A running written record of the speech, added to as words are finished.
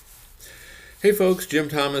Hey folks, Jim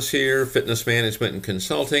Thomas here, Fitness Management and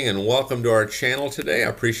Consulting, and welcome to our channel today. I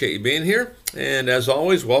appreciate you being here. And as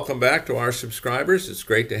always, welcome back to our subscribers. It's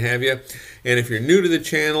great to have you. And if you're new to the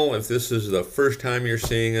channel, if this is the first time you're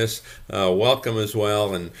seeing us, welcome as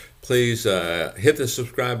well. And please hit the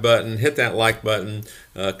subscribe button, hit that like button,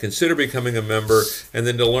 consider becoming a member, and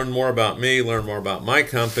then to learn more about me, learn more about my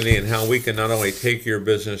company, and how we can not only take your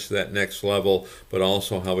business to that next level, but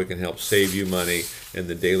also how we can help save you money in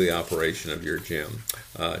the daily operation of your gym.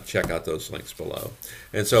 Check out those links below.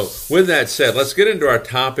 And so with that said, let's get into our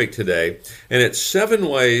topic today, and it's 7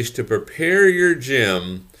 ways to prepare your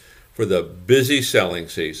gym for the busy selling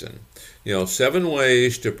season. 7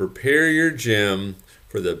 ways to prepare your gym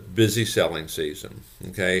for the busy selling season.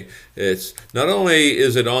 Okay, it's not only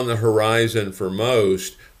is it on the horizon for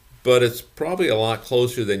most, but it's probably a lot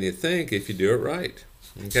closer than you think if you do it right.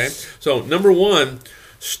 Okay, so number 1,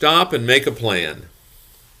 stop and make a plan.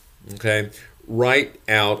 Okay, write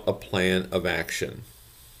out a plan of action.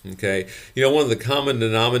 Okay, one of the common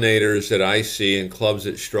denominators that I see in clubs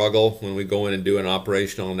that struggle when we go in and do an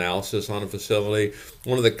operational analysis on a facility,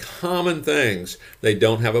 one of the common things, they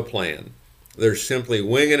don't have a plan. They're simply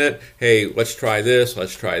winging it. Hey, let's try this.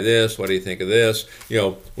 Let's try this. What do you think of this?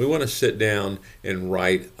 We want to sit down and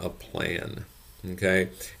write a plan. Okay,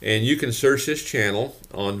 and you can search this channel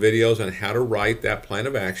on videos on how to write that plan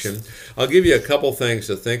of action. I'll give you a couple things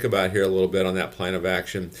to think about here a little bit on that plan of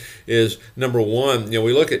action. Is number 1,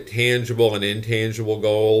 we look at tangible and intangible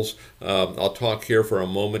goals. I'll talk here for a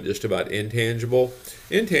moment just about intangible.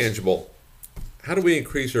 Intangible, how do we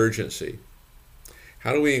increase urgency?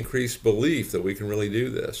 How do we increase belief that we can really do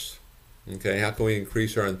this? Okay, how can we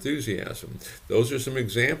increase our enthusiasm? Those are some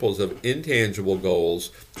examples of intangible goals,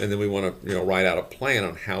 and then we want to write out a plan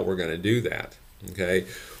on how we're going to do that. Okay,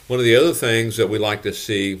 one of the other things that we like to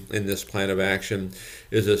see in this plan of action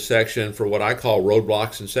is a section for what I call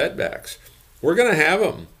roadblocks and setbacks. We're going to have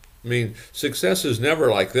them. I mean, success is never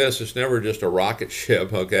like this. It's never just a rocket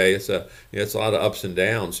ship. Okay, it's a lot of ups and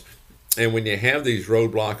downs. And when you have these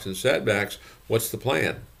roadblocks and setbacks, what's the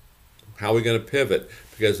plan? How are we going to pivot?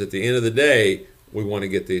 Because at the end of the day, we want to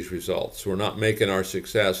get these results. We're not making our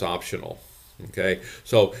success optional. Okay,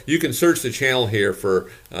 so you can search the channel here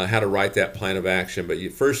for how to write that plan of action. But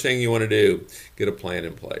first thing you want to do, get a plan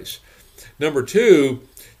in place. Number 2,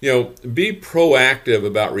 be proactive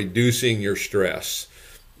about reducing your stress.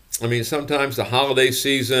 I mean, sometimes the holiday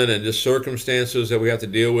season and just circumstances that we have to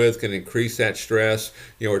deal with can increase that stress.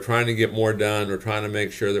 We're trying to get more done. We're trying to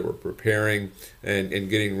make sure that we're preparing and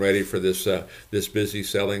getting ready for this busy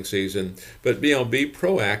selling season. But be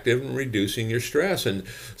proactive in reducing your stress. And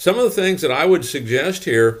some of the things that I would suggest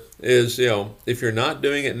here is, if you're not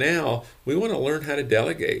doing it now, we want to learn how to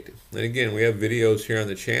delegate. And again, we have videos here on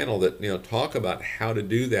the channel that talk about how to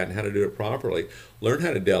do that and how to do it properly. Learn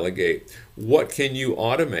how to delegate. What can you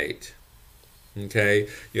automate? Okay,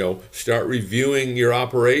 start reviewing your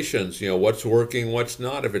operations. What's working, what's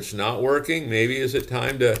not. If it's not working, maybe is it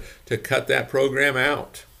time to cut that program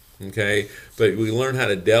out? Okay, but we learn how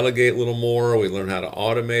to delegate a little more. We learn how to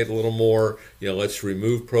automate a little more. Let's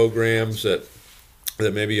remove programs that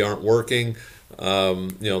maybe aren't working.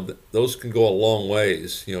 Those can go a long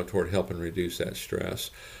ways, toward helping reduce that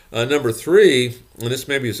stress. Number 3, and this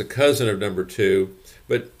maybe is a cousin of number 2,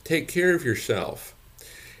 but take care of yourself.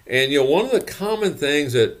 And one of the common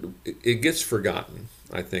things that it gets forgotten,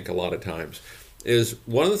 I think a lot of times, is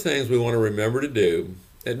one of the things we want to remember to do,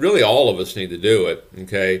 and really all of us need to do it,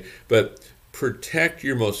 okay, but protect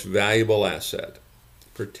your most valuable asset.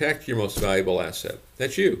 Protect your most valuable asset.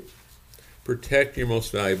 That's you. Protect your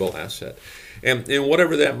most valuable asset. And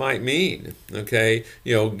whatever that might mean, okay,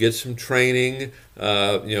 get some training,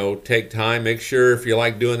 take time, make sure if you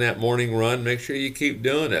like doing that morning run, make sure you keep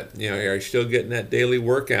doing it. Are you still getting that daily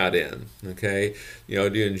workout in, okay? Do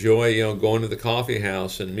you enjoy, going to the coffee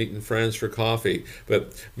house and meeting friends for coffee?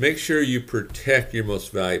 But make sure you protect your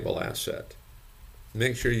most valuable asset.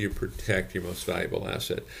 Make sure you protect your most valuable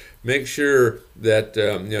asset. Make sure that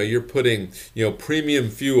you're putting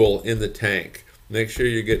premium fuel in the tank. Make sure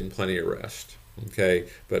you're getting plenty of rest. Okay,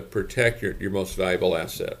 but protect your most valuable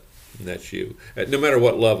asset, and that's you. No matter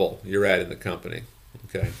what level you're at in the company.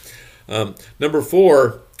 Okay. Number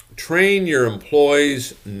 4, train your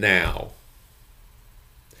employees now.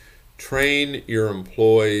 Train your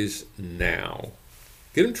employees now.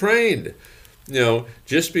 Get them trained.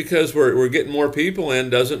 Just because we're getting more people in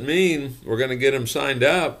doesn't mean we're going to get them signed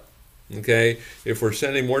up. Okay, if we're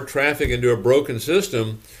sending more traffic into a broken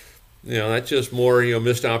system, that's just more,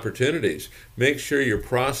 missed opportunities. Make sure your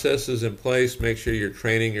process is in place. Make sure you're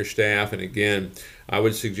training your staff. And again, I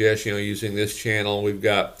would suggest, using this channel. We've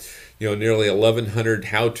got, nearly 1,100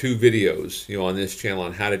 how-to videos, on this channel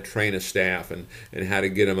on how to train a staff and how to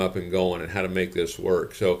get them up and going and how to make this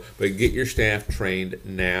work. So, but get your staff trained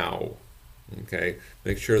now. Okay,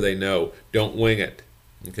 make sure they know. Don't wing it.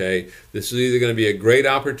 Okay, this is either going to be a great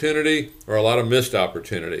opportunity or a lot of missed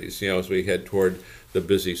opportunities, as we head toward the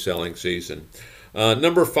busy selling season.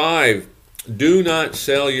 Number 5, do not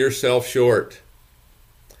sell yourself short.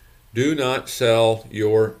 Do not sell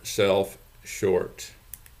yourself short.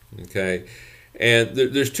 Okay, and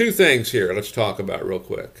there's 2 things here let's talk about real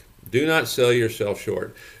quick. Do not sell yourself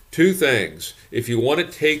short. 2 things if you want to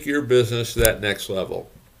take your business to that next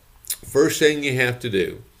level. First thing you have to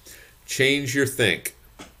do, change your think.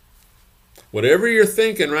 Whatever you're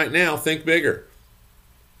thinking right now, think bigger.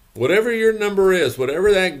 Whatever your number is,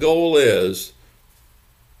 whatever that goal is,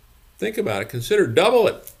 think about it. Consider double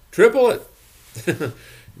it, triple it. It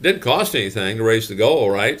didn't cost anything to raise the goal,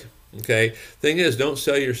 right? Okay. Thing is, don't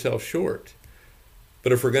sell yourself short.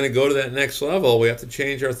 But if we're going to go to that next level, we have to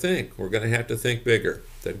change our think. We're going to have to think bigger.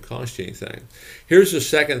 It doesn't cost you anything. Here's the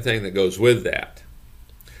second thing that goes with that.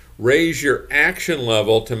 Raise your action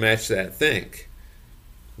level to match that think.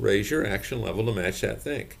 Raise your action level to match that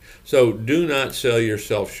think. So do not sell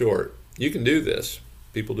yourself short. You can do this.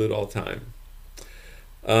 People do it all the time.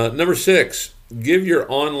 Number 6, give your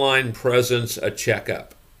online presence a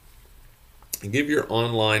checkup. Give your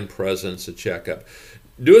online presence a checkup.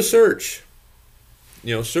 Do a search.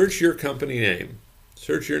 Search your company name.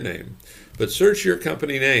 Search your name. But search your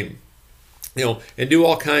company name. And do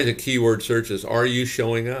all kinds of keyword searches. Are you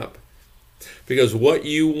showing up? Because what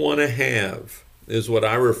you want to have is what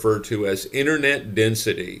I refer to as internet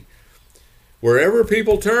density. Wherever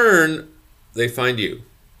people turn, they find you.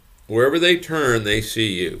 Wherever they turn, they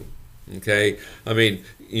see you. Okay? I mean,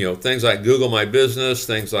 things like Google My Business,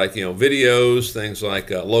 things like, videos, things like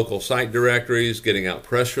local site directories, getting out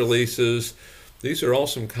press releases. These are all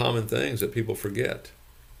some common things that people forget.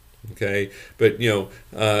 Okay, but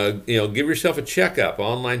give yourself a checkup,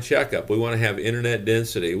 online checkup. We want to have internet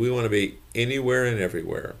density. We want to be anywhere and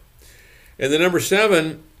everywhere. And then number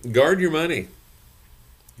 7, guard your money.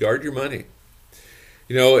 Guard your money.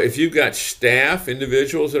 If you've got staff,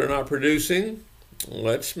 individuals that are not producing,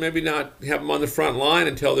 let's maybe not have them on the front line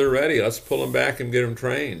until they're ready. Let's pull them back and get them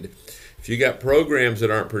trained. If you got programs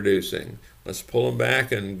that aren't producing, let's pull them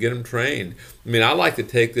back and get them trained. I mean, I like to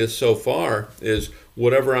take this so far is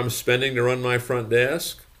whatever I'm spending to run my front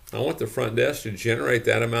desk, I want the front desk to generate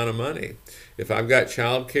that amount of money. If I've got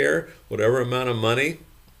child care, whatever amount of money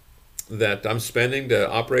that I'm spending to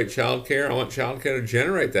operate child care, I want child care to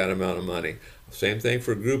generate that amount of money. Same thing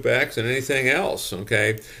for Group X and anything else,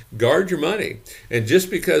 okay? Guard your money. And just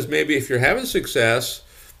because maybe if you're having success,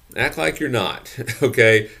 act like you're not,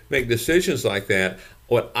 okay? Make decisions like that.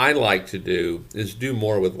 What I like to do is do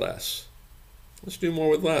more with less. Let's do more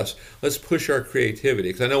with less. Let's push our creativity.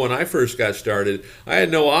 Because I know when I first got started, I had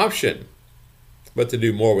no option but to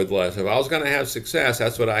do more with less. If I was going to have success,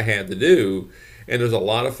 that's what I had to do. And there's a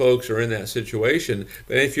lot of folks who are in that situation.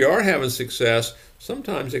 But if you are having success,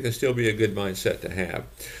 sometimes it can still be a good mindset to have.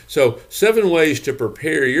 So 7 ways to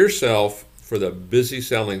prepare yourself for the busy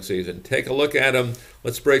selling season. Take a look at them.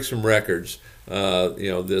 Let's break some records,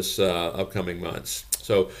 this upcoming months.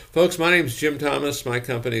 So, folks, my name is Jim Thomas. My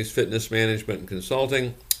company is Fitness Management and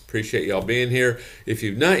Consulting. Appreciate y'all being here. If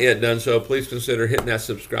you've not yet done so, please consider hitting that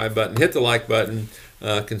subscribe button, hit the like button,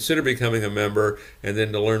 consider becoming a member, and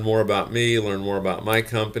then to learn more about me, learn more about my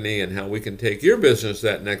company, and how we can take your business to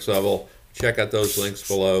that next level, check out those links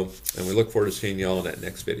below, and we look forward to seeing y'all in that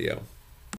next video.